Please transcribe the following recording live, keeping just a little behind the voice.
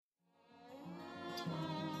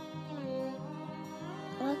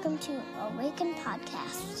welcome to Awaken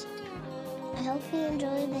Podcast. I hope you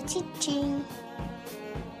enjoy the teaching.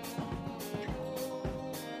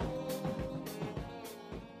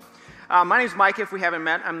 My name is Mike, if we haven't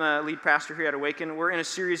met. I'm the lead pastor here at Awaken. We're in a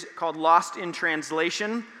series called Lost in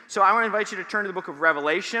Translation. So I want to invite you to turn to the book of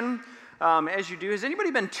Revelation. As you do, has anybody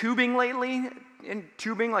been tubing lately? In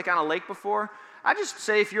tubing, like on a lake before? I just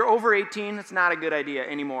say if you're over 18, it's not a good idea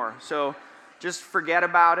anymore. So just forget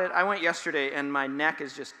about it. I went yesterday and my neck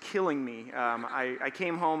is just killing me. I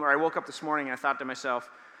came home, or I woke up this morning and I thought to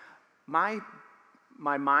myself, my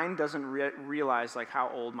mind doesn't realize like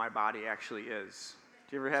how old my body actually is.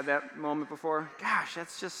 Do you ever had that moment before? Gosh,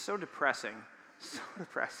 that's just so depressing. So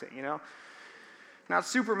depressing, you know? Not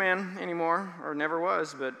Superman anymore, or never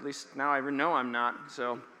was, but at least now I know I'm not.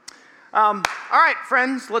 So, all right,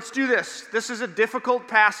 friends, let's do this. This is a difficult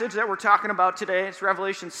passage that we're talking about today. It's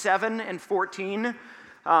Revelation 7 and 14.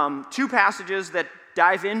 Two passages that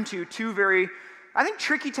dive into two very, I think,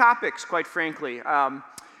 tricky topics, quite frankly.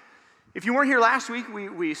 If you weren't here last week,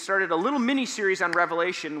 we started a little mini-series on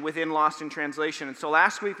Revelation within Lost in Translation. And so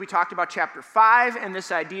last week we talked about chapter 5 and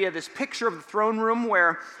this idea, this picture of the throne room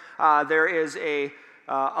where there is a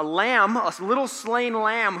lamb, a little slain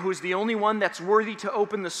lamb, who's the only one that's worthy to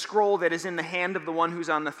open the scroll that is in the hand of the one who's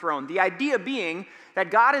on the throne. The idea being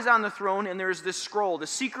that God is on the throne and there's this scroll, the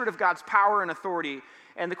secret of God's power and authority.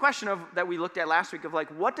 And the question that we looked at last week of like,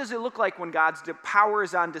 what does it look like when God's power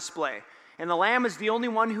is on display? And the Lamb is the only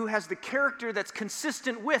one who has the character that's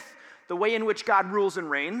consistent with the way in which God rules and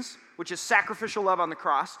reigns, which is sacrificial love on the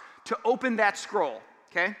cross, to open that scroll,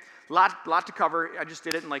 okay? Lot to cover. I just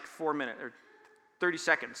did it in like 4 minutes, or 30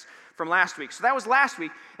 seconds from last week. So that was last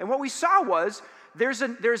week. And what we saw was there's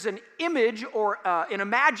an image or an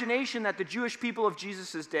imagination that the Jewish people of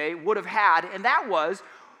Jesus' day would have had, and that was,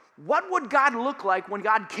 what would God look like when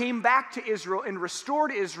God came back to Israel and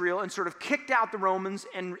restored Israel and sort of kicked out the Romans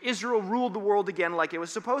and Israel ruled the world again like it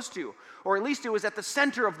was supposed to? Or at least it was at the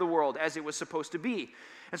center of the world as it was supposed to be.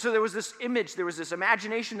 And so there was this image, there was this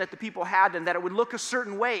imagination that the people had and that it would look a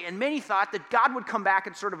certain way. And many thought that God would come back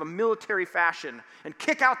in sort of a military fashion and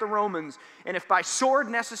kick out the Romans. And if by sword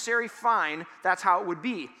necessary, fine, that's how it would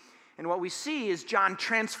be. And what we see is John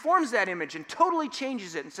transforms that image and totally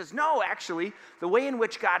changes it and says, no, actually, the way in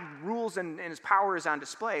which God rules and his power is on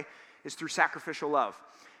display is through sacrificial love.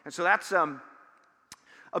 And so that's a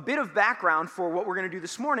bit of background for what we're going to do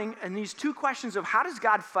this morning, and these two questions of how does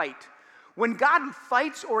God fight? When God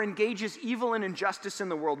fights or engages evil and injustice in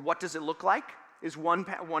the world, what does it look like? Is one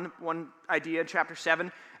idea in chapter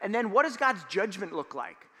 7. And then what does God's judgment look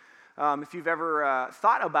like? If you've ever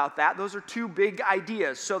thought about that, those are two big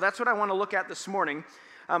ideas. So that's what I want to look at this morning.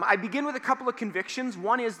 I begin with a couple of convictions.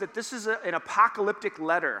 One is that this is an apocalyptic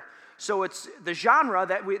letter. So it's the genre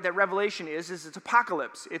that Revelation is it's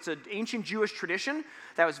apocalypse. It's an ancient Jewish tradition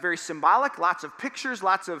that was very symbolic, lots of pictures,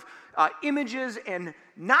 lots of images, and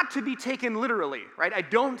not to be taken literally, right? I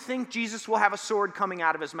don't think Jesus will have a sword coming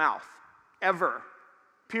out of his mouth, ever,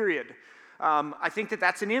 period. I think that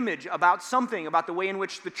that's an image about something, about the way in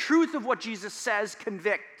which the truth of what Jesus says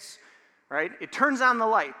convicts, right? It turns on the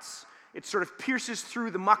lights. It sort of pierces through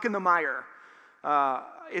the muck and the mire.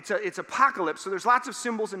 It's apocalypse, so there's lots of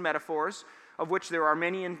symbols and metaphors, of which there are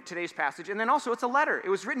many in today's passage. And then also it's a letter. It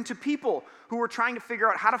was written to people who were trying to figure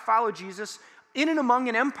out how to follow Jesus in and among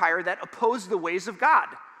an empire that opposed the ways of God.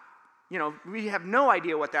 You know, we have no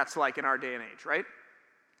idea what that's like in our day and age, right?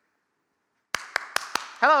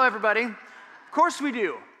 Hello, everybody. Of course we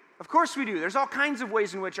do. Of course we do. There's all kinds of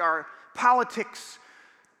ways in which our politics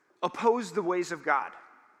oppose the ways of God.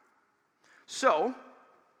 So,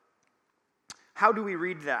 how do we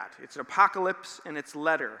read that? It's an apocalypse and it's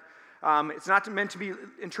letter. It's not meant to be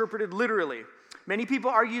interpreted literally. Many people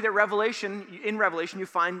argue that in Revelation you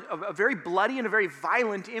find a very bloody and a very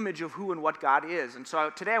violent image of who and what God is. And so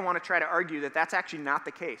today I want to try to argue that that's actually not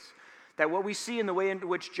the case. That what we see in the way in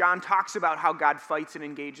which John talks about how God fights and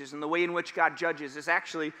engages and the way in which God judges is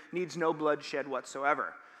actually needs no bloodshed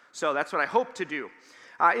whatsoever. So that's what I hope to do.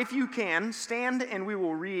 If you can, stand and we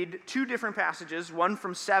will read two different passages, one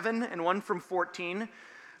from 7 and one from 14.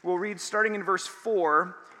 We'll read starting in verse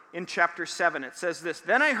 4 in chapter 7. It says this,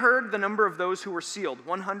 "Then I heard the number of those who were sealed,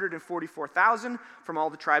 144,000 from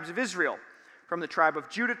all the tribes of Israel. From the tribe of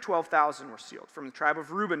Judah, 12,000 were sealed. From the tribe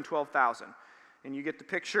of Reuben, 12,000. And you get the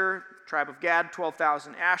picture, tribe of Gad,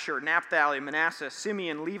 12,000, Asher, Naphtali, Manasseh,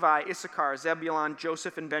 Simeon, Levi, Issachar, Zebulun,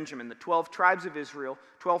 Joseph, and Benjamin, the 12 tribes of Israel,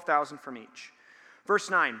 12,000 from each. Verse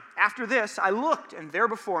 9, after this I looked, and there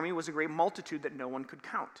before me was a great multitude that no one could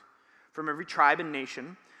count, from every tribe and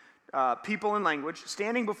nation, people and language,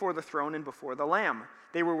 standing before the throne and before the Lamb.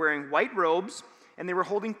 They were wearing white robes, and they were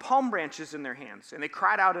holding palm branches in their hands. And they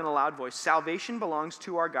cried out in a loud voice, "Salvation belongs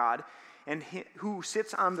to our God, and who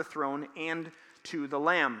sits on the throne, and to the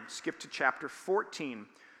Lamb." Skip to chapter 14,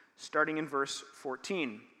 starting in verse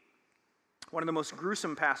 14. One of the most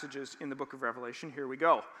gruesome passages in the book of Revelation. Here we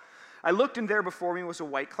go. "I looked, and there before me was a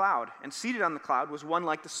white cloud, and seated on the cloud was one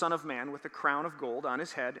like the Son of Man, with a crown of gold on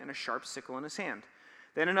his head and a sharp sickle in his hand.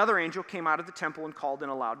 Then another angel came out of the temple and called in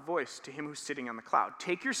a loud voice to him who's sitting on the cloud,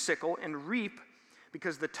 'Take your sickle and reap,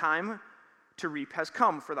 because the time to reap has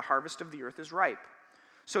come, for the harvest of the earth is ripe.'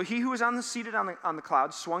 So he who was seated on the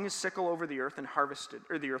cloud swung his sickle over the earth, and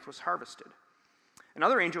the earth was harvested.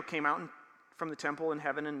 Another angel came out from the temple in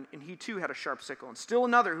heaven, and he too had a sharp sickle. And still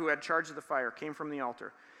another who had charge of the fire came from the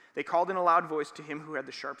altar. They called in a loud voice to him who had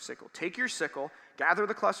the sharp sickle, 'Take your sickle, gather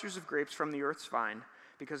the clusters of grapes from the earth's vine,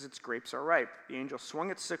 because its grapes are ripe.' The angel swung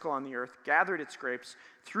its sickle on the earth, gathered its grapes,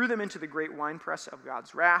 threw them into the great winepress of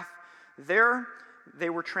God's wrath. There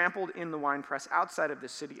they were trampled in the winepress outside of the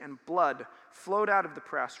city, and blood flowed out of the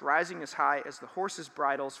press, rising as high as the horses'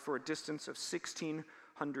 bridles for a distance of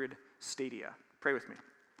 1,600 stadia." Pray with me.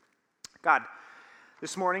 God,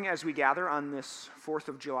 this morning as we gather on this 4th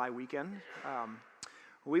of July weekend,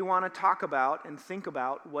 we want to talk about and think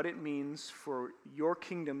about what it means for your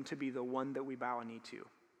kingdom to be the one that we bow a knee to.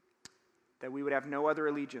 That we would have no other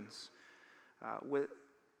allegiance,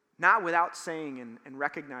 not without saying and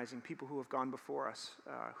recognizing people who have gone before us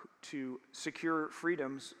to secure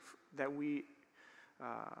freedoms that we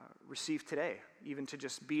receive today, even to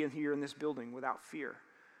just be in here in this building without fear.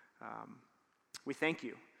 We thank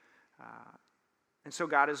you. And so,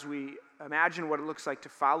 God, as we imagine what it looks like to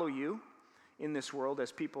follow you in this world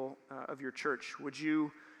as people of your church, would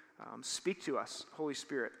you speak to us, Holy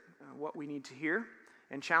Spirit, what we need to hear,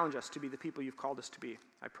 and challenge us to be the people you've called us to be,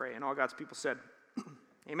 I pray. And all God's people said,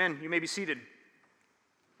 amen. You may be seated.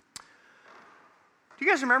 Do you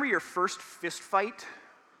guys remember your first fist fight?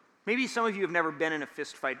 Maybe some of you have never been in a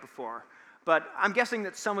fist fight before, but I'm guessing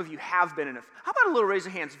that some of you have been in a. How about a little raise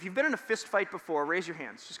of hands? If you've been in a fist fight before, raise your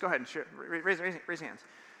hands. Just go ahead and raise your hands.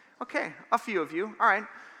 Okay, a few of you. All right.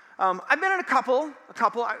 I've been in a couple.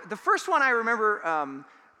 The first one I remember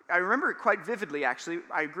it quite vividly, actually.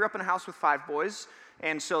 I grew up in a house with 5 boys,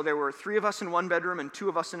 and so there were 3 of us in one bedroom and 2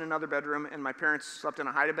 of us in another bedroom, and my parents slept in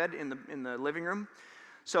a hide-a-bed in the living room.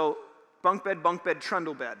 So bunk bed,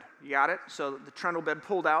 trundle bed. You got it? So the trundle bed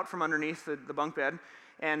pulled out from underneath the bunk bed.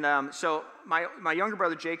 And so my younger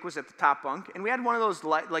brother Jake was at the top bunk, and we had one of those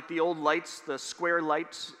like the old lights, the square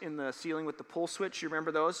lights in the ceiling with the pull switch. You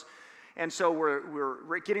remember those? And so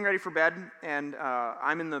we're getting ready for bed, and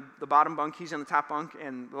I'm in the bottom bunk, he's in the top bunk,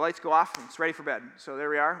 and the lights go off, and it's ready for bed. So there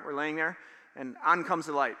we are, we're laying there, and on comes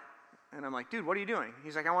the light. And I'm like, "Dude, what are you doing?"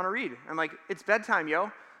 He's like, "I want to read." I'm like, "It's bedtime,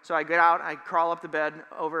 yo." So I get out, I crawl up the bed,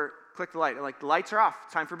 click the light. I'm like, "The lights are off,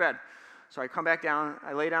 it's time for bed." So I come back down,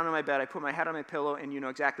 I lay down on my bed, I put my head on my pillow, and you know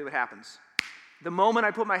exactly what happens. The moment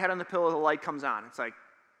I put my head on the pillow, the light comes on. It's like,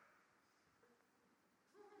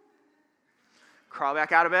 crawl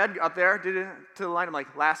back out of bed, up there, to the light. I'm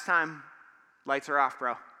like, "Last time, lights are off,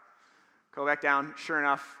 bro." Go back down. Sure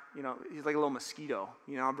enough, he's like a little mosquito,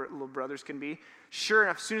 how little brothers can be. Sure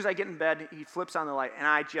enough, as soon as I get in bed, he flips on the light, and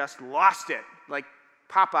I just lost it. Like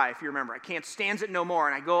Popeye, if you remember. I can't stand it no more.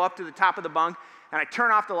 And I go up to the top of the bunk, and I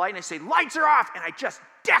turn off the light, and I say, "Lights are off!" And I just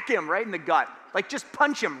deck him right in the gut. Like, just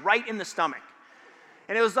punch him right in the stomach.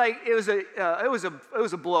 And it was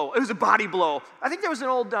a blow. It was a body blow. I think there was an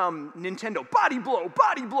old Nintendo body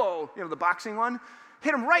blow, the boxing one.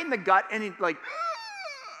 Hit him right in the gut, and he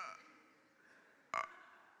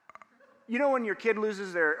when your kid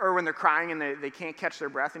loses or when they're crying and they can't catch their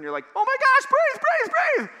breath, and you're like, "Oh my gosh,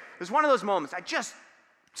 breathe." It was one of those moments. I just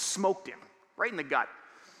smoked him right in the gut.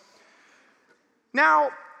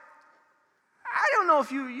 Now, I don't know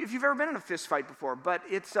if you've ever been in a fist fight before, but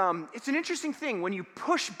it's an interesting thing when you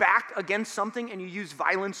push back against something and you use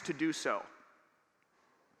violence to do so.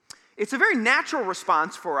 It's a very natural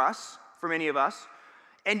response for many of us,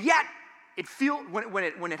 and yet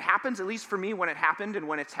when it happens, at least for me, when it happened and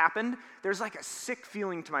when it's happened, there's like a sick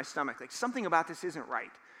feeling to my stomach, like something about this isn't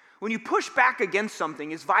right. When you push back against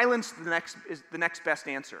something, is violence the next best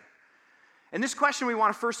answer? And this question we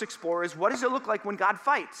want to first explore is, what does it look like when God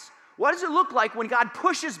fights? What does it look like when God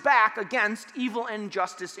pushes back against evil and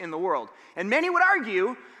injustice in the world? And many would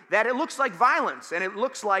argue that it looks like violence, and it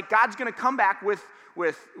looks like God's going to come back with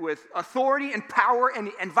authority and power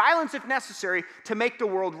and violence if necessary to make the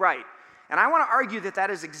world right. And I want to argue that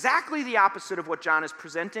is exactly the opposite of what John is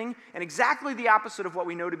presenting, and exactly the opposite of what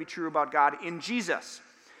we know to be true about God in Jesus.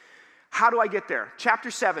 How do I get there?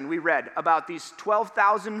 Chapter 7, we read about these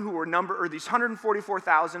 12,000 who were numbered, or these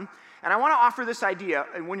 144,000. And I want to offer this idea.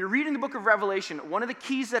 And when you're reading the book of Revelation, one of the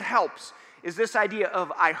keys that helps is this idea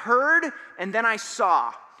of I heard and then I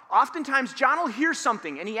saw. Oftentimes, John will hear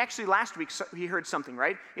something, and he actually last week, he heard something,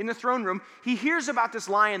 right? In the throne room, he hears about this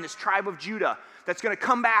lion, this tribe of Judah, that's going to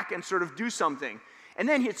come back and sort of do something. And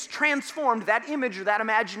then it's transformed, that image or that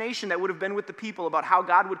imagination that would have been with the people about how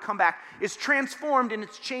God would come back is transformed and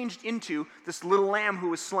it's changed into this little lamb who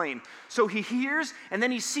was slain. So he hears and then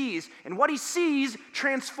he sees, and what he sees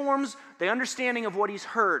transforms the understanding of what he's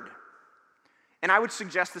heard. And I would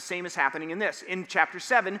suggest the same is happening in this. In chapter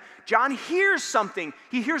 7, John hears something.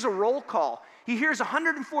 He hears a roll call. He hears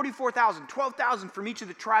 144,000, 12,000 from each of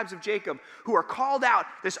the tribes of Jacob who are called out,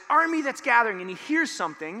 this army that's gathering, and he hears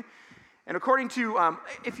something. And according to,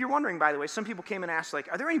 if you're wondering, by the way, some people came and asked, like,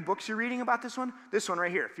 are there any books you're reading about this one? This one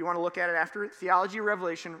right here. If you want to look at it after, Theology of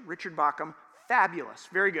Revelation, Richard Bauckham. Fabulous.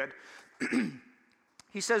 Very good.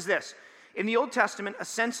 He says this, in the Old Testament, a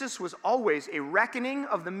census was always a reckoning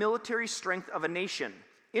of the military strength of a nation,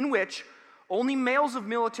 in which only males of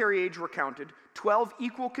military age were counted, 12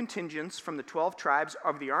 equal contingents from the 12 tribes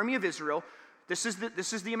of the army of Israel. This is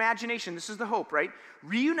the imagination, this is the hope, right?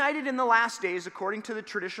 Reunited in the last days according to the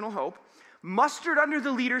traditional hope, mustered under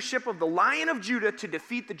the leadership of the Lion of Judah to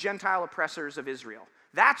defeat the Gentile oppressors of Israel.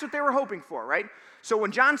 That's what they were hoping for, right? So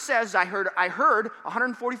when John says, I heard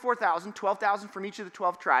 144,000, 12,000 from each of the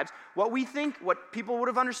 12 tribes, what people would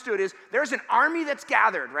have understood is there's an army that's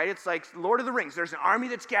gathered, right? It's like Lord of the Rings. There's an army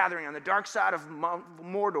that's gathering on the dark side of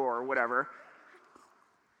Mordor or whatever.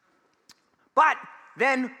 But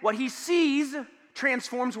then what he sees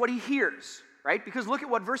transforms what he hears, right? Because look at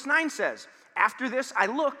what verse 9 says. After this I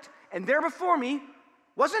looked, and there before me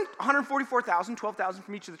wasn't 144,000, 12,000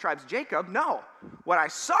 from each of the tribes of Jacob. No. What I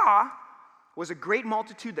saw was a great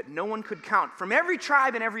multitude that no one could count, from every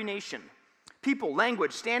tribe and every nation. People,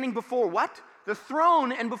 language, standing before what? The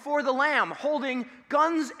throne and before the Lamb, holding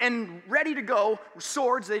guns and ready to go,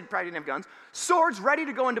 swords, they probably didn't have guns, swords ready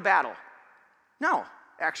to go into battle. No,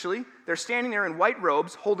 actually, they're standing there in white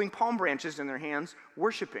robes, holding palm branches in their hands,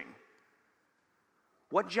 worshiping.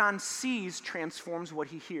 What John sees transforms what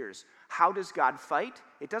he hears. How does God fight?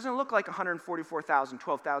 It doesn't look like 144,000,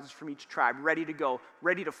 12,000 from each tribe, ready to go,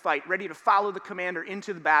 ready to fight, ready to follow the commander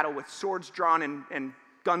into the battle with swords drawn and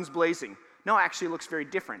guns blazing. No, actually it looks very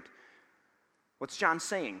different. What's John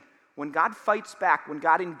saying? When God fights back, when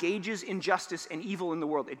God engages injustice and evil in the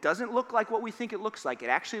world, it doesn't look like what we think it looks like. It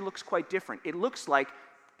actually looks quite different. It looks like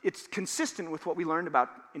it's consistent with what we learned about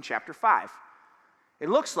in chapter 5. It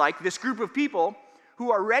looks like this group of people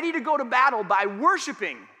who are ready to go to battle by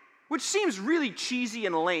worshiping, which seems really cheesy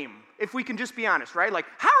and lame, if we can just be honest, right? Like,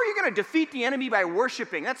 how are you going to defeat the enemy by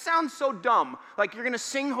worshiping? That sounds so dumb. Like, you're going to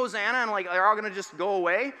sing Hosanna and like they're all going to just go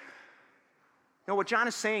away? No, what John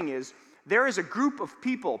is saying is, there is a group of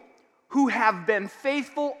people who have been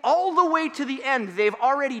faithful all the way to the end. They've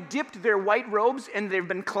already dipped their white robes and they've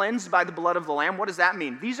been cleansed by the blood of the Lamb. What does that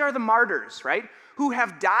mean? These are the martyrs, right? Who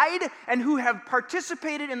have died and who have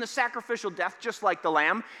participated in the sacrificial death just like the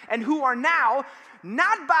Lamb, and who are now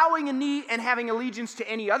not bowing a knee and having allegiance to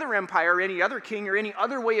any other empire or any other king or any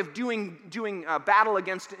other way of doing battle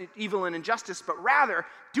against evil and injustice, but rather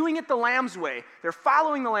doing it the Lamb's way. They're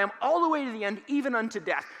following the Lamb all the way to the end, even unto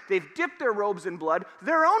death. They've dipped their robes in blood,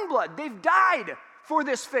 their own blood. They've died for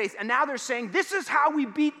this faith, and now they're saying, this is how we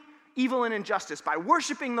beat evil and injustice, by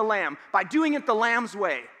worshiping the Lamb, by doing it the Lamb's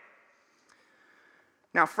way.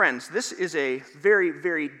 Now, friends, this is a very,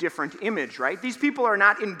 very different image, right? These people are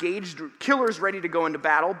not engaged killers ready to go into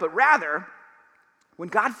battle, but rather, when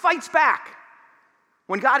God fights back,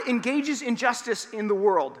 when God engages injustice in the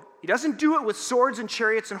world, he doesn't do it with swords and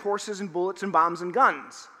chariots and horses and bullets and bombs and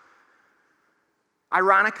guns.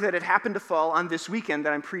 Ironic that it happened to fall on this weekend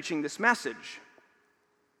that I'm preaching this message.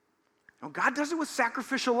 No, God does it with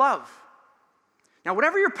sacrificial love. Now,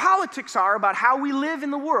 whatever your politics are about how we live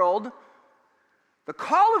in the world, the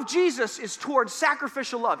call of Jesus is towards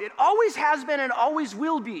sacrificial love. It always has been and always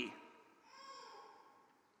will be.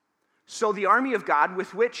 So the army of God,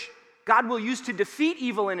 with which God will use to defeat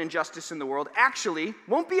evil and injustice in the world, actually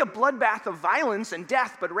won't be a bloodbath of violence and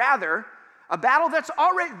death, but rather a battle that's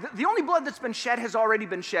already, the only blood that's been shed has already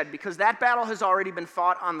been shed, because that battle has already been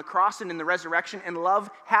fought on the cross and in the resurrection, and love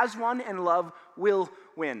has won and love will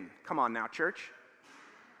win. Come on now, church.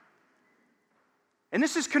 And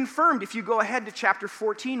this is confirmed if you go ahead to chapter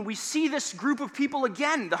 14. We see this group of people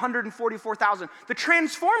again, the 144,000, the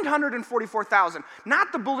transformed 144,000,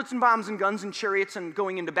 not the bullets and bombs and guns and chariots and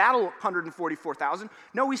going into battle 144,000.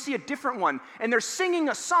 No, we see a different one. And they're singing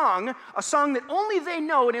a song that only they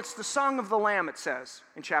know, and it's the Song of the Lamb, it says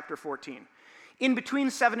in chapter 14. In between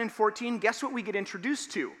 7 and 14, guess what we get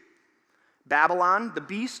introduced to? Babylon, the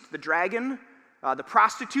beast, the dragon, the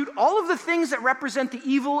prostitute, all of the things that represent the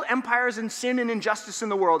evil empires and sin and injustice in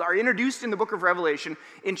the world are introduced in the book of Revelation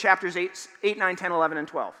in chapters 8, 9, 10, 11, and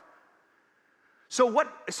 12. So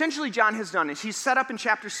what essentially John has done is he's set up in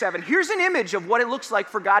chapter 7. Here's an image of what it looks like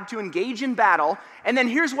for God to engage in battle, and then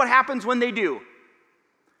here's what happens when they do.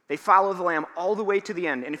 They follow the Lamb all the way to the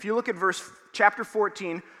end. And if you look at chapter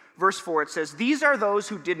 14, verse 4, it says, "These are those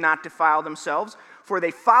who did not defile themselves, for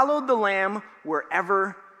they followed the Lamb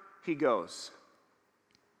wherever he goes."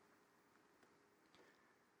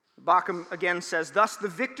 Bauckham again says, "Thus the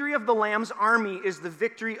victory of the Lamb's army is the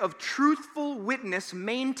victory of truthful witness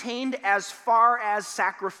maintained as far as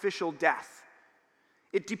sacrificial death.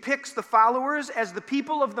 It depicts the followers as the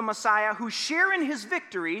people of the Messiah who share in his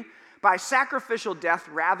victory by sacrificial death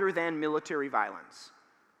rather than military violence."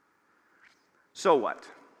 So what?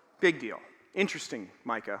 Big deal. Interesting,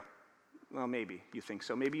 Micah. Well, maybe you think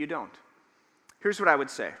so. Maybe you don't. Here's what I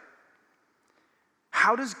would say.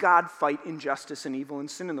 How does God fight injustice and evil and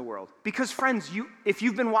sin in the world? Because friends, if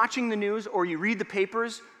you've been watching the news or you read the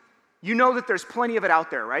papers, you know that there's plenty of it out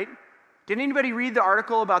there, right? Did anybody read the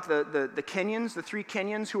article about the Kenyans, the 3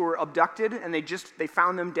 Kenyans who were abducted and they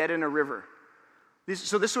found them dead in a river?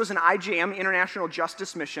 This was an IJM, International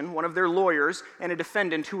Justice Mission, one of their lawyers and a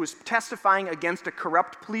defendant who was testifying against a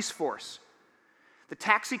corrupt police force. The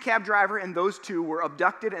taxi cab driver and those 2 were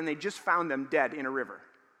abducted and they just found them dead in a river.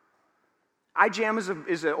 IJM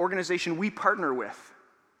is an organization we partner with.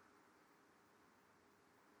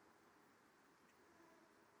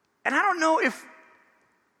 And I don't know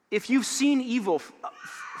if you've seen evil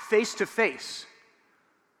face to face.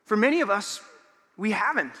 For many of us, we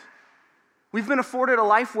haven't. We've been afforded a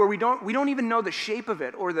life where we don't even know the shape of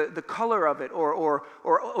it or the color of it or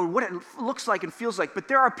what it looks like and feels like. But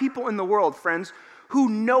there are people in the world, friends, who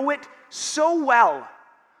know it so well,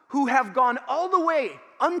 who have gone all the way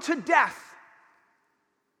unto death.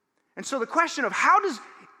 And so the question of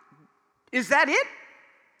is that it?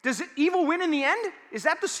 Does evil win in the end? Is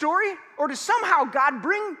that the story? Or does somehow God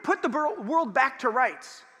put the world back to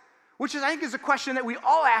rights? Which I think is a question that we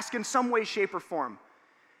all ask in some way, shape, or form.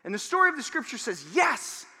 And the story of the scripture says,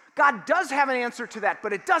 yes, God does have an answer to that,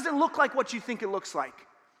 but it doesn't look like what you think it looks like.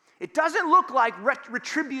 It doesn't look like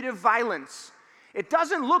retributive violence. It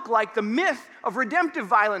doesn't look like the myth of redemptive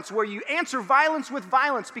violence where you answer violence with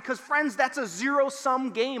violence because, friends, that's a zero-sum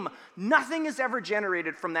game. Nothing is ever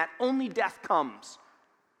generated from that. Only death comes.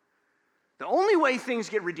 The only way things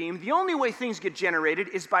get redeemed, the only way things get generated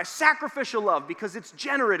is by sacrificial love because it's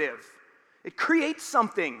generative. It creates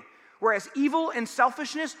something, whereas evil and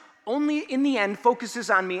selfishness only in the end focuses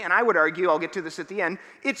on me, and I would argue, I'll get to this at the end,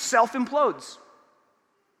 it self-implodes.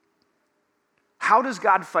 How does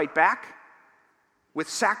God fight back? With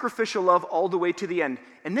sacrificial love all the way to the end.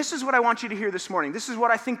 And this is what I want you to hear this morning. This is what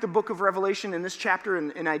I think the book of Revelation in this chapter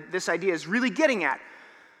and this idea is really getting at.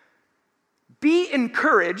 Be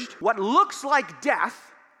encouraged. What looks like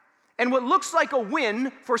death and what looks like a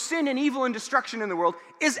win for sin and evil and destruction in the world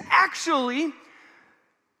is actually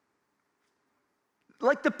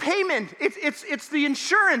like the payment. It's the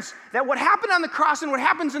insurance that what happened on the cross and what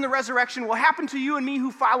happens in the resurrection will happen to you and me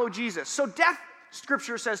who follow Jesus. So death,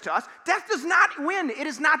 Scripture says to us, death does not win. It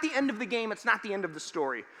is not the end of the game. It's not the end of the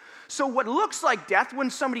story. So what looks like death, when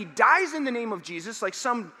somebody dies in the name of Jesus, like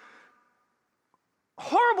some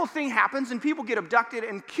horrible thing happens and people get abducted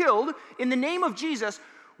and killed in the name of Jesus,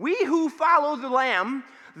 we who follow the Lamb,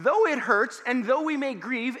 though it hurts and though we may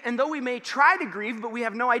grieve and though we may try to grieve, but we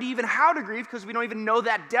have no idea even how to grieve because we don't even know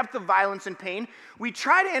that depth of violence and pain, we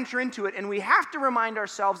try to enter into it and we have to remind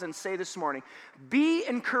ourselves and say this morning, be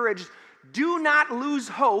encouraged. Do not lose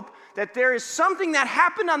hope that there is something that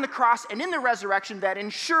happened on the cross and in the resurrection that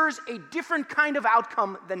ensures a different kind of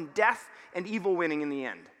outcome than death and evil winning in the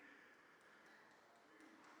end.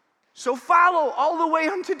 So follow all the way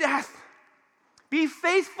unto death. Be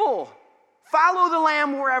faithful. Follow the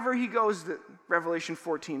Lamb wherever he goes, that Revelation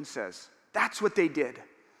 14 says. That's what they did.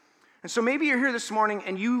 And so maybe you're here this morning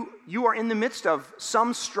and you are in the midst of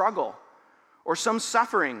some struggle or some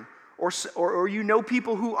suffering or you know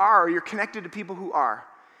people who are, or you're connected to people who are.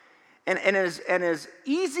 And as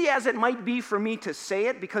easy as it might be for me to say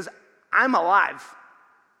it, because I'm alive,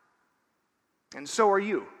 and so are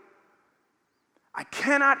you, I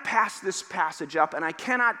cannot pass this passage up, and I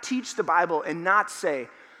cannot teach the Bible and not say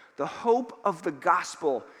the hope of the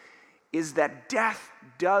gospel is that death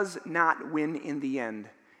does not win in the end,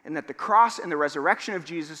 and that the cross and the resurrection of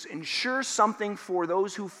Jesus ensure something for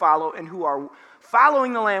those who follow and who are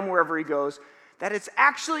following the Lamb wherever he goes, that it's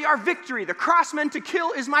actually our victory. The cross meant to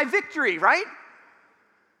kill is my victory, right?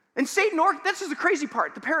 And Satan, this is the crazy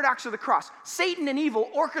part, the paradox of the cross. Satan and evil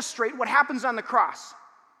orchestrate what happens on the cross.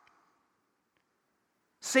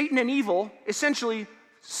 Satan and evil essentially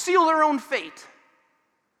seal their own fate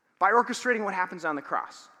by orchestrating what happens on the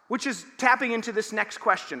cross, which is tapping into this next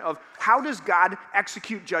question of how does God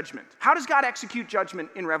execute judgment? How does God execute judgment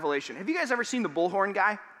in Revelation? Have you guys ever seen the bullhorn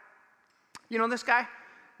guy? You know this guy?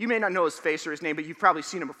 You may not know his face or his name, but you've probably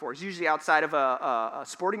seen him before. He's usually outside of a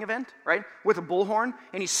sporting event, right, with a bullhorn,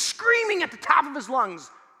 and he's screaming at the top of his lungs.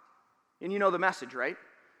 And you know the message, right?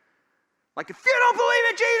 Like, if you don't believe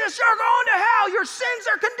in Jesus, you're going to hell. Your sins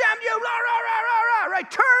are condemned you. Rah, rah, rah, rah, rah, right?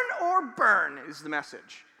 Turn or burn is the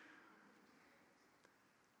message.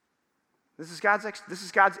 This is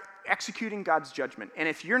God's executing God's judgment. And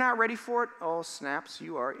if you're not ready for it, oh, snaps,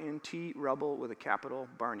 you are in T Rubble with a capital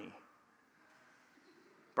Barney.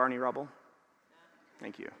 Barney Rubble?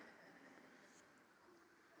 Thank you.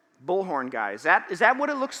 Bullhorn guy. Is that what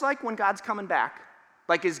it looks like when God's coming back?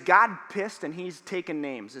 Like, is God pissed and he's taking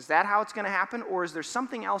names? Is that how it's going to happen? Or is there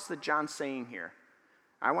something else that John's saying here?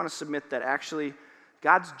 I want to submit that actually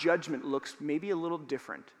God's judgment looks maybe a little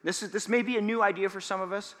different. This may be a new idea for some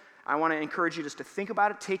of us. I want to encourage you just to think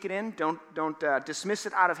about it, take it in. Don't dismiss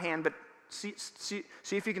it out of hand, but see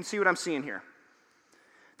if you can see what I'm seeing here.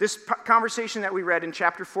 This conversation that we read in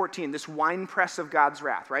chapter 14, this winepress of God's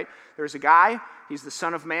wrath, right? There's a guy, he's the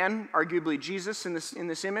Son of Man, arguably Jesus in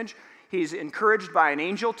this image. He's encouraged by an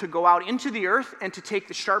angel to go out into the earth and to take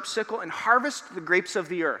the sharp sickle and harvest the grapes of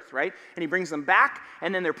the earth, right? And he brings them back,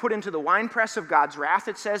 and then they're put into the winepress of God's wrath,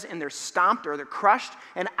 it says, and they're stomped or they're crushed,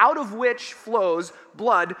 and out of which flows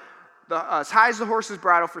blood as high as the horse's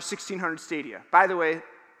bridle for 1,600 stadia. By the way,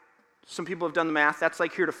 some people have done the math. That's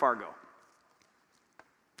like here to Fargo.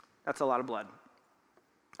 That's a lot of blood.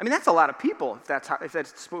 I mean, that's a lot of people, if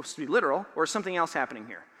that's supposed to be literal, or something else happening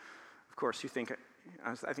here. Of course,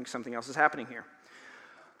 I think something else is happening here.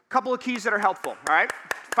 A couple of keys that are helpful, all right?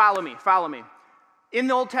 Follow me. In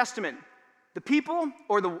the Old Testament, the people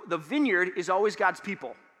or the vineyard is always God's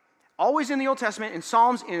people. Always in the Old Testament, in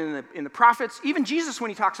Psalms, in the prophets, even Jesus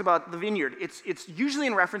when he talks about the vineyard, it's usually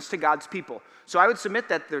in reference to God's people. So I would submit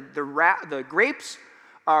that the grapes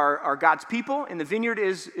are God's people, and the vineyard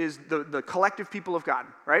is the collective people of God,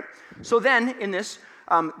 right? So then, in this,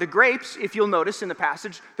 the grapes, if you'll notice in the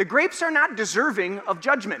passage, the grapes are not deserving of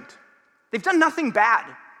judgment. They've done nothing bad.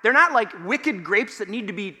 They're not like wicked grapes that need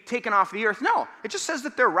to be taken off the earth. No, it just says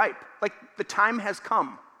that they're ripe, like the time has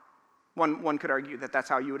come. One could argue that that's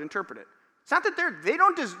how you would interpret it. It's not that they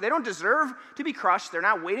don't deserve to be crushed. They're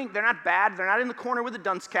not waiting. They're not bad. They're not in the corner with a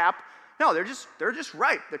dunce cap. No, they're just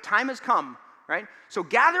ripe. The time has come. Right? So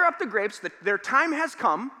gather up the grapes, their time has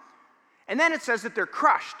come, and then it says that they're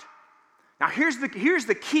crushed. Now here's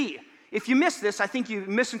the key. If you miss this, I think you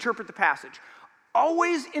misinterpret the passage.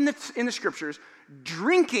 Always in the scriptures,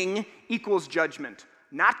 drinking equals judgment,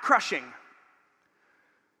 not crushing.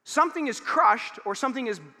 Something is crushed or something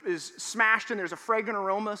is smashed and there's a fragrant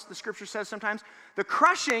aroma, the scripture says sometimes. The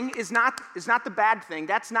crushing is not the bad thing.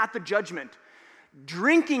 That's not the judgment.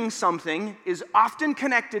 Drinking something is often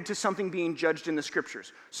connected to something being judged in the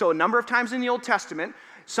scriptures. So a number of times in the Old Testament,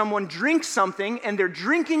 someone drinks something and they're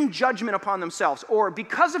drinking judgment upon themselves. Or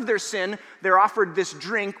because of their sin, they're offered this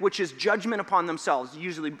drink, which is judgment upon themselves,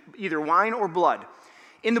 usually either wine or blood.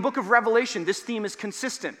 In the book of Revelation, this theme is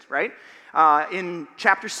consistent, right? In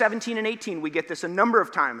chapter 17 and 18, we get this a number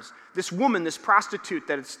of times. This woman, this prostitute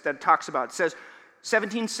that it talks about, says,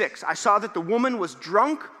 17:6, I saw that the woman was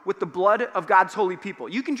drunk with the blood of God's holy people.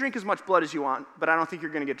 You can drink as much blood as you want, but I don't think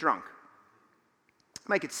you're going to get drunk. You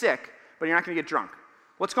might get sick, but you're not going to get drunk.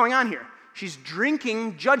 What's going on here? She's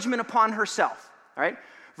drinking judgment upon herself, all right?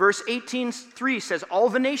 Verse 18:3 says, all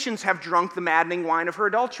the nations have drunk the maddening wine of her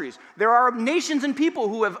adulteries. There are nations and people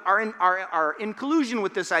who are in collusion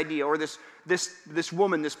with this idea, or this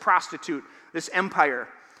woman, this prostitute, this empire.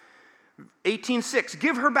 18:6,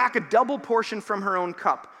 give her back a double portion from her own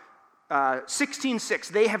cup. 16:6,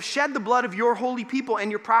 they have shed the blood of your holy people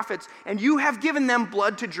and your prophets, and you have given them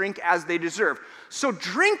blood to drink as they deserve. So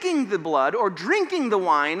drinking the blood or drinking the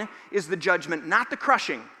wine is the judgment, not the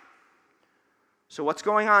crushing. So what's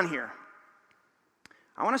going on here?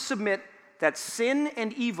 I want to submit that sin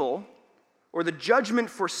and evil, or the judgment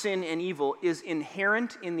for sin and evil, is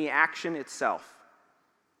inherent in the action itself.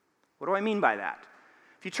 What do I mean by that?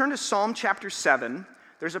 If you turn to Psalm chapter 7,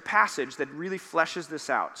 there's a passage that really fleshes this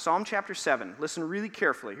out. Psalm chapter 7, listen really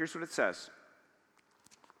carefully. Here's what it says.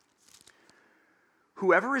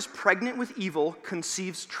 Whoever is pregnant with evil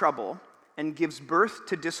conceives trouble and gives birth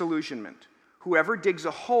to disillusionment. Whoever digs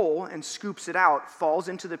a hole and scoops it out falls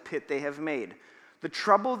into the pit they have made. The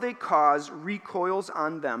trouble they cause recoils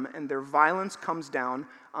on them, and their violence comes down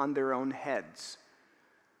on their own heads.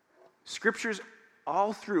 Scriptures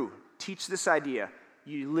all through teach this idea.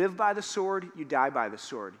 You live by the sword, you die by the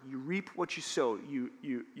sword. You reap what you sow.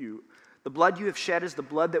 The blood you have shed is the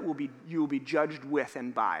blood that you will be judged with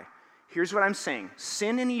and by. Here's what I'm saying.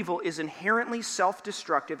 Sin and evil is inherently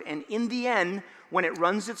self-destructive, and in the end, when it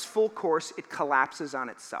runs its full course, it collapses on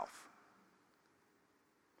itself.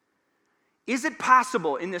 Is it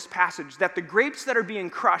possible in this passage that the grapes that are being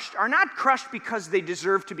crushed are not crushed because they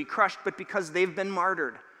deserve to be crushed, but because they've been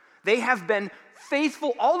martyred? They have been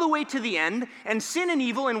faithful all the way to the end, and sin and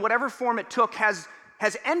evil, in whatever form it took, has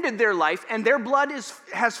ended their life, and their blood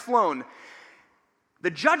has flown.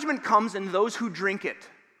 The judgment comes in those who drink it.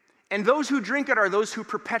 And those who drink it are those who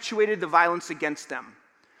perpetuated the violence against them.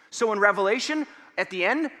 So in Revelation, at the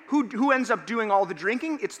end, who ends up doing all the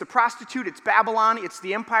drinking? It's the prostitute, it's Babylon, it's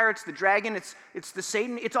the empire, it's the dragon, it's the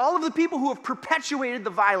Satan. It's all of the people who have perpetuated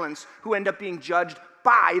the violence who end up being judged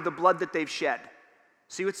by the blood that they've shed.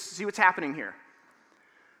 See what's happening here?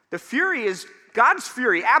 The fury is God's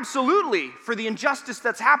fury, absolutely, for the injustice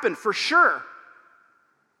that's happened, for sure.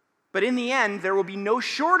 But in the end, there will be no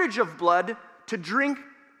shortage of blood to drink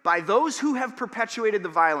by those who have perpetuated the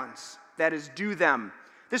violence that is due them.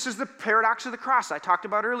 This is the paradox of the cross I talked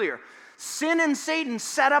about earlier. Sin and Satan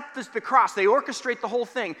set up the cross. They orchestrate the whole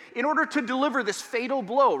thing in order to deliver this fatal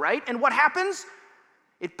blow, right? And what happens?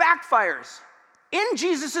 It backfires. In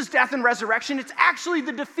Jesus' death and resurrection, it's actually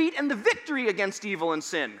the defeat and the victory against evil and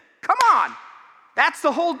sin. Come on! That's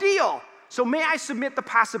the whole deal. So may I submit the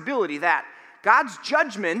possibility that God's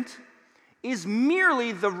judgment is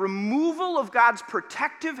merely the removal of God's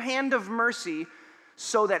protective hand of mercy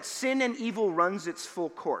so that sin and evil runs its full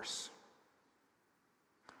course,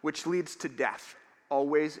 which leads to death,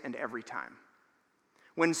 always and every time.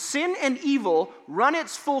 When sin and evil run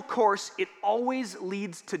its full course, it always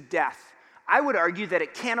leads to death. I would argue that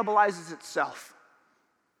it cannibalizes itself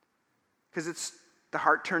because it's the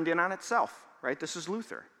heart turned in on itself, right? This is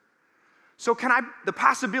Luther. So the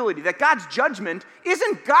possibility that God's judgment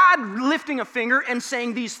isn't God lifting a finger and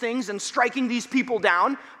saying these things and striking these people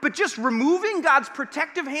down, but just removing God's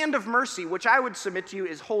protective hand of mercy, which I would submit to you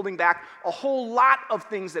is holding back a whole lot of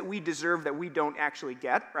things that we deserve that we don't actually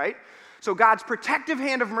get, right? So God's protective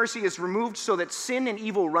hand of mercy is removed so that sin and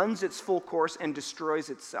evil runs its full course and destroys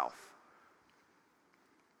itself.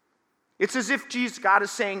 It's as if God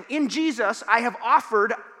is saying, in Jesus, I have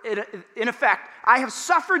offered, in effect, I have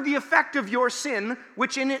suffered the effect of your sin,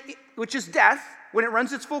 which is death, when it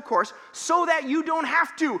runs its full course, so that you don't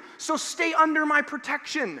have to. So stay under my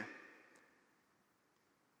protection.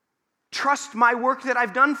 Trust my work that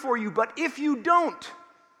I've done for you, but if you don't,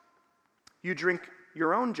 you drink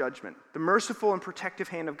your own judgment. The merciful and protective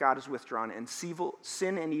hand of God is withdrawn, and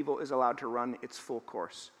sin and evil is allowed to run its full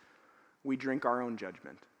course. We drink our own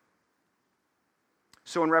judgment.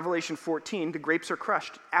 So in Revelation 14, the grapes are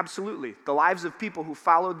crushed. Absolutely. The lives of people who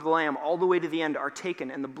followed the Lamb all the way to the end are taken,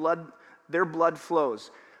 and their blood flows.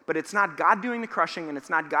 But it's not God doing the crushing, and it's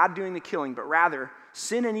not God doing the killing, but rather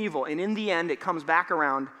sin and evil. And in the end, it comes back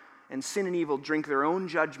around, and sin and evil drink their own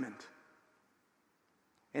judgment,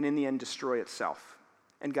 and in the end, destroy itself.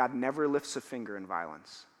 And God never lifts a finger in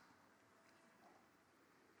violence.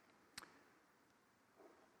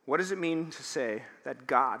 What does it mean to say that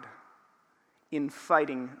God, in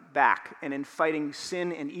fighting back and in fighting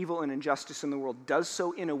sin and evil and injustice in the world, does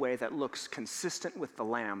so in a way that looks consistent with the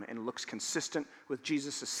Lamb and looks consistent with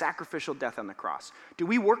Jesus' sacrificial death on the cross? Do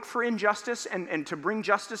we work for injustice and to bring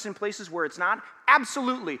justice in places where it's not?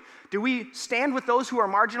 Absolutely. Do we stand with those who are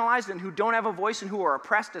marginalized and who don't have a voice and who are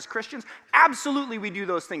oppressed as Christians? Absolutely, we do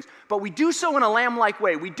those things. But we do so in a lamb-like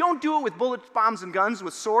way. We don't do it with bullets, bombs, and guns,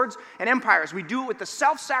 with swords and empires. We do it with the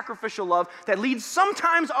self-sacrificial love that leads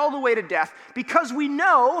sometimes all the way to death, because we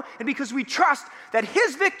know and because we trust that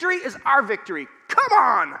his victory is our victory. Come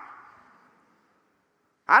on!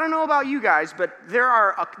 I don't know about you guys, but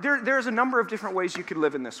there's a number of different ways you could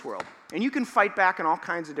live in this world. And you can fight back in all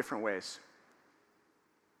kinds of different ways.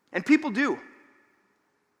 And people do.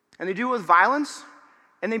 And they do it with violence,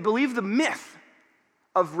 and they believe the myth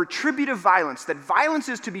of retributive violence, that violence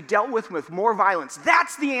is to be dealt with more violence.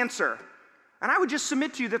 That's the answer. And I would just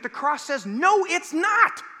submit to you that the cross says, no, it's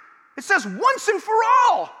not. It says once and for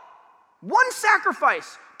all. One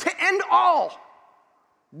sacrifice to end all.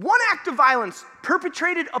 One act of violence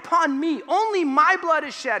perpetrated upon me. Only my blood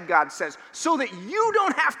is shed, God says, so that you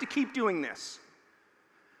don't have to keep doing this.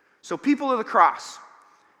 So people of the cross,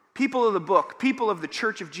 people of the book, people of the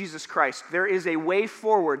Church of Jesus Christ, there is a way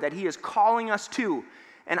forward that he is calling us to.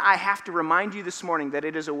 And I have to remind you this morning that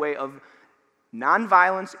it is a way of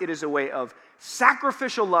nonviolence. It is a way of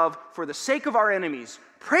sacrificial love for the sake of our enemies.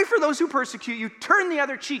 Pray for those who persecute you. Turn the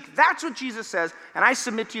other cheek. That's what Jesus says. And I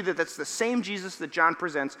submit to you that that's the same Jesus that John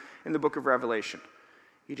presents in the book of Revelation.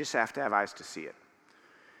 You just have to have eyes to see it.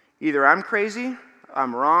 Either I'm crazy,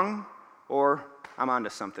 I'm wrong, or I'm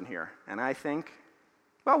onto something here. And I think,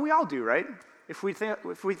 well, we all do, right? If we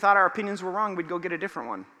thought our opinions were wrong, we'd go get a different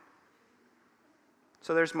one.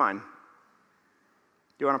 So there's mine. Do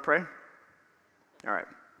you want to pray? All right.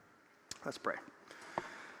 Let's pray.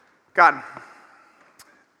 God,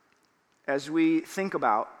 as we think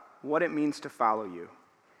about what it means to follow you,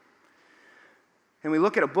 and we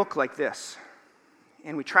look at a book like this,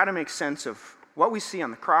 and we try to make sense of what we see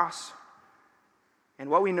on the cross and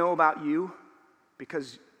what we know about you,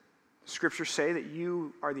 because scriptures say that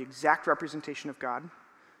you are the exact representation of God.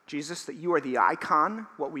 Jesus, that you are the icon.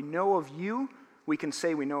 What we know of you, we can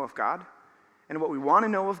say we know of God. And what we want to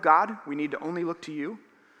know of God, we need to only look to you.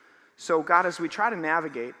 So God, as we try to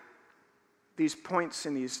navigate these points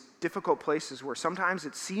in these difficult places where sometimes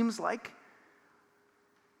it seems like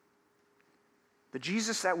the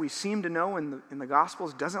Jesus that we seem to know in the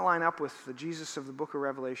Gospels doesn't line up with the Jesus of the book of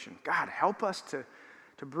Revelation. God, help us to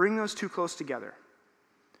bring those two close together.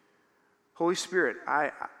 Holy Spirit,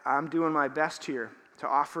 I'm doing my best here to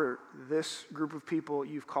offer this group of people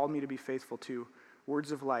you've called me to be faithful to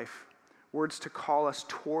words of life, words to call us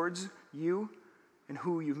towards you and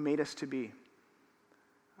who you've made us to be.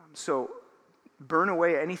 So burn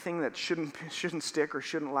away anything that shouldn't stick or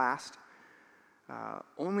shouldn't last.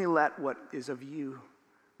 Only let what is of you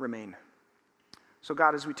remain. So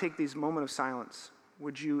God, as we take these moments of silence,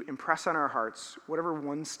 would you impress on our hearts whatever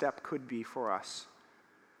one step could be for us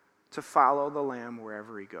to follow the Lamb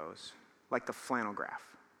wherever he goes, like the flannel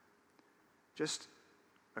graph. Just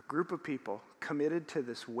a group of people committed to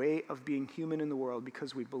this way of being human in the world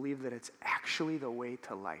because we believe that it's actually the way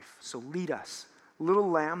to life. So lead us, little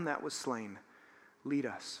lamb that was slain, lead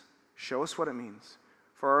us. Show us what it means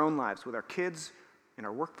for our own lives, with our kids, in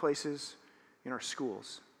our workplaces, in our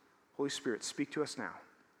schools. Holy Spirit, speak to us now.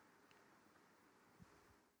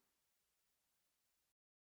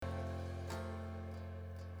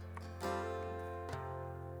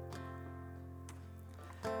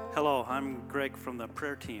 Hello, I'm Greg from the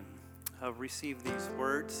prayer team. I've received these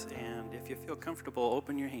words, and if you feel comfortable,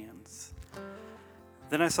 open your hands.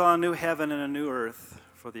 Then I saw a new heaven and a new earth,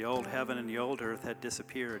 for the old heaven and the old earth had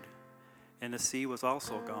disappeared, and the sea was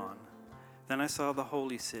also gone. Then I saw the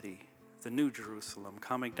holy city, the new Jerusalem,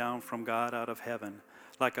 coming down from God out of heaven,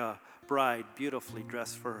 like a bride beautifully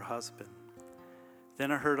dressed for her husband.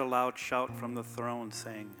 Then I heard a loud shout from the throne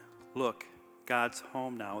saying, "Look, God's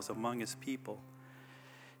home now is among his people.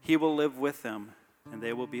 He will live with them, and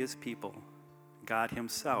they will be his people. God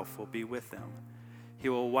himself will be with them. He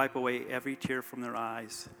will wipe away every tear from their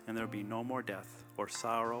eyes, and there will be no more death, or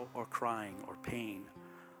sorrow, or crying, or pain.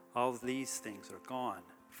 All these things are gone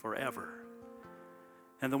forever."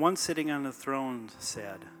 And the one sitting on the throne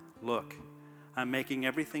said, "Look, I'm making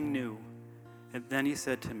everything new." And then he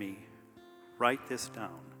said to me, "Write this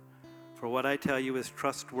down, for what I tell you is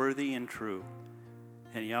trustworthy and true."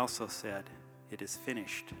 And he also said, "It is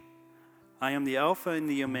finished. I am the Alpha and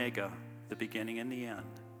the Omega, the beginning and the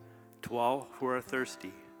end. To all who are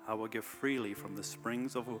thirsty, I will give freely from the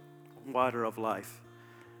springs of water of life.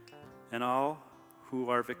 And all who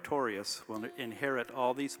are victorious will inherit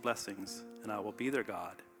all these blessings, and I will be their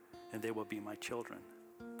God, and they will be my children.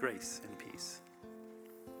 Grace and peace."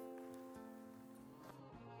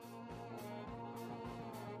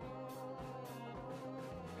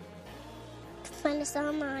 Find us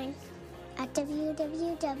online at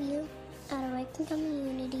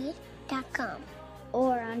www.awakencommunity.com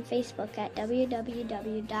or on Facebook at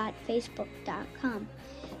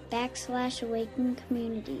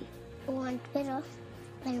www.facebook.com/awakencommunity or on Twitter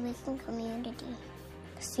at Awaken Community.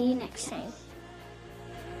 See you next time.